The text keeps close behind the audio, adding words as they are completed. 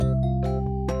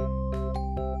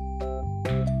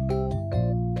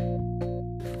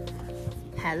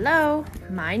Hello,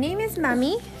 my name is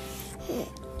Mummy.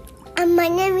 And my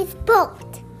name is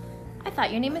Bolt. I thought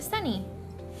your name was Sunny.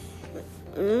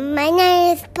 My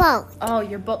name is Bolt. Oh,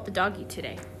 you're Bolt the doggy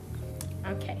today.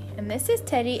 Okay, and this is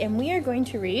Teddy, and we are going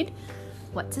to read,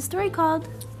 what's the story called?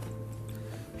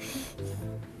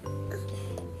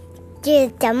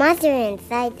 There's the monster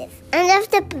inside this. I love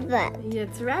the book.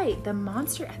 That's right, the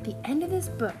monster at the end of this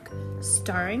book,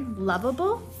 starring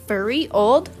lovable, furry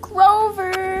old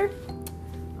Grover.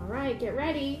 All right, get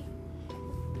ready.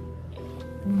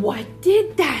 What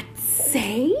did that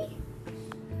say?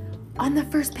 On the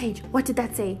first page, what did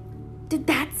that say? Did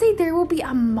that say there will be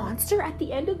a monster at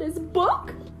the end of this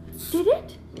book? Did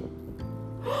it?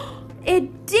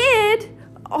 It did?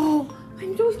 Oh,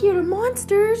 I'm so scared of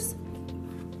monsters.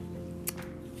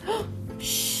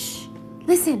 Shh.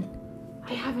 Listen,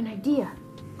 I have an idea.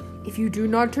 If you do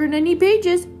not turn any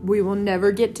pages, we will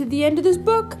never get to the end of this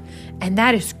book. And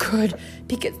that is good,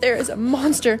 because there is a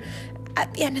monster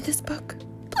at the end of this book.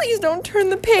 Please don't turn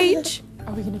the page.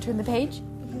 Are we going to turn the page?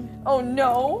 Oh,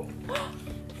 no.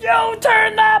 Don't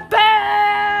turn the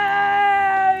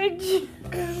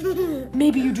page!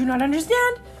 Maybe you do not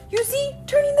understand. You see,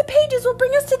 turning the pages will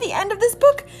bring us to the end of this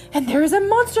book, and there is a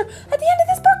monster at the end of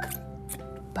this book.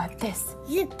 But this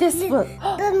will...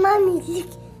 But Mommy,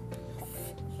 look.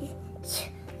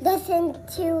 Listen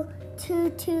to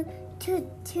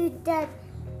that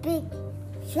big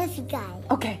fluffy guy.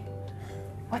 Okay.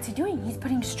 What's he doing? He's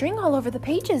putting string all over the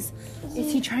pages.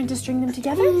 Is he trying to string them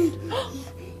together?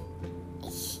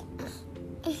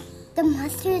 The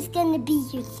monster is gonna be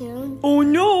here soon. Oh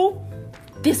no!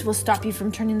 This will stop you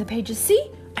from turning the pages. See?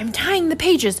 I'm tying the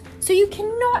pages so you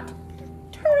cannot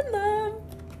turn them.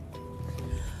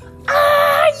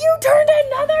 Ah! You turned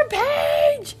another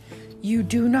page! You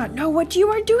do not know what you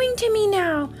are doing to me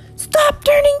now. Stop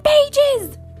turning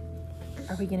pages!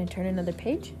 Are we going to turn another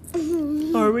page?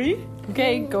 Are we?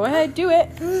 Okay, go ahead, do it.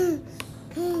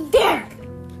 There!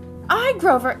 I,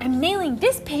 Grover, am nailing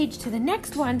this page to the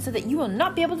next one so that you will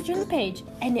not be able to turn the page,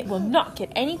 and it will not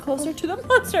get any closer to the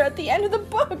monster at the end of the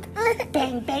book.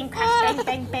 Bang, bang, crash, bang,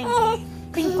 bang, bang.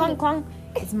 Cling, clong, clong.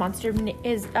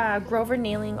 Is Grover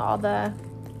nailing all the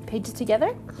pages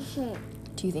together?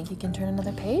 Do you think you can turn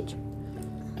another page?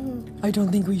 I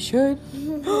don't think we should.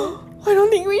 I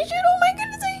don't think we should. Oh my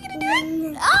goodness, are you going to do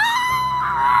it?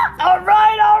 Ah! All right.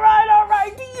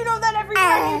 Do you know that every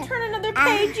time you turn another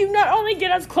page, you not only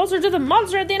get us closer to the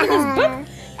monster at the end of this book,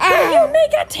 but you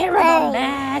make a terrible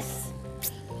mess.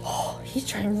 Oh, he's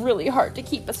trying really hard to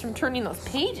keep us from turning those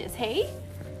pages, hey?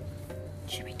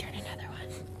 Should we turn another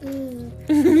one?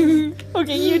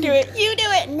 Okay, you do it. You do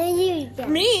it. No, you don't.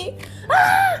 Me?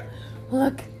 Ah!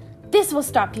 Look, this will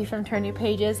stop you from turning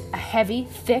pages. A heavy,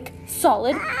 thick,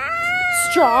 solid,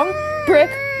 strong brick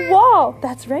wall.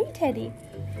 That's right, Teddy.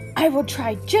 I would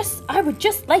just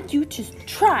like you to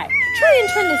try and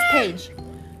turn this page.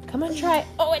 Come on, try.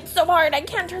 Oh, it's so hard. I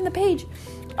can't turn the page.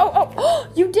 Oh,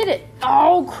 you did it.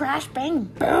 Oh, crash, bang,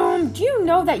 boom. Do you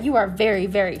know that you are very,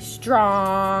 very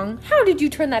strong? How did you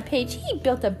turn that page? He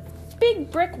built a big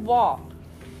brick wall.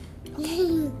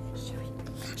 Okay.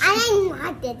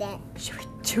 I did it.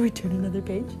 Should we turn another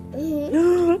page?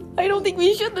 I don't think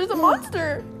we should. There's a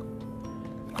monster.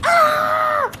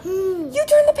 Ah! You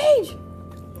turned the page.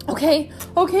 Okay.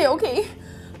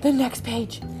 The next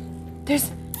page.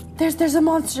 There's a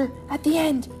monster at the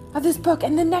end of this book,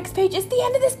 and the next page is the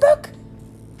end of this book.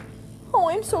 Oh,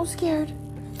 I'm so scared.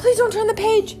 Please don't turn the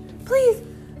page. Please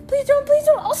don't.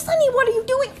 Oh, Sunny, what are you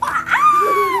doing?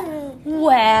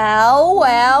 Well,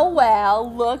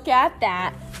 look at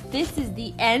that. This is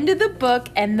the end of the book,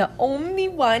 and the only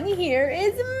one here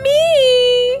is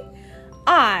me.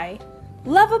 I,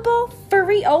 lovable,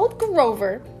 furry old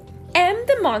Grover, am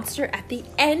the monster at the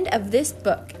end of this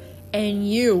book, and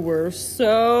you were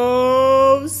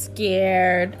so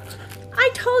scared.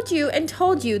 I told you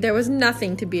there was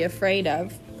nothing to be afraid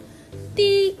of.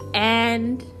 The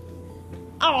end.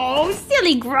 Oh,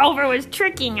 silly Grover was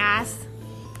tricking us.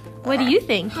 What do you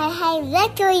think? Hey,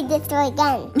 let's read this story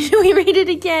again. Should we read it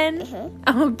again?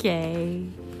 Okay.